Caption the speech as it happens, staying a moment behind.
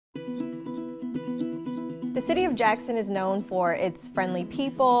The city of Jackson is known for its friendly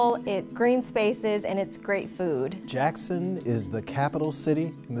people, its green spaces, and its great food. Jackson is the capital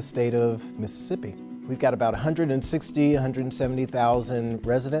city in the state of Mississippi. We've got about 170,000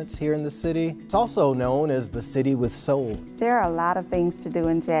 residents here in the city. It's also known as the city with soul. There are a lot of things to do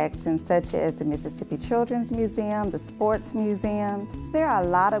in Jackson, such as the Mississippi Children's Museum, the sports museums. There are a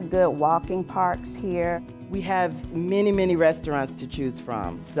lot of good walking parks here. We have many, many restaurants to choose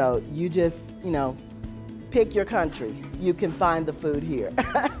from. So you just, pick your country. You can find the food here.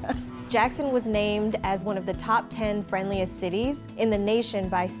 Jackson was named as one of the top 10 friendliest cities in the nation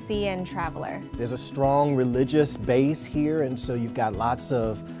by CN Traveler. There's a strong religious base here, and so you've got lots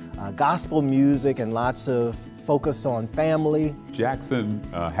of gospel music and lots of focus on family. Jackson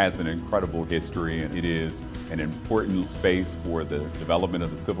has an incredible history, and it is an important space for the development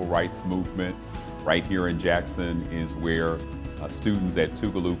of the civil rights movement. Right here in Jackson is where students at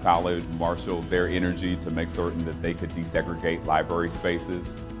Tougaloo College marshaled their energy to make certain that they could desegregate library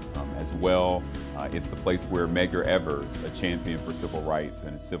spaces. As well, it's the place where Medgar Evers, a champion for civil rights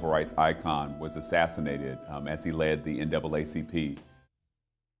and a civil rights icon, was assassinated as he led the NAACP.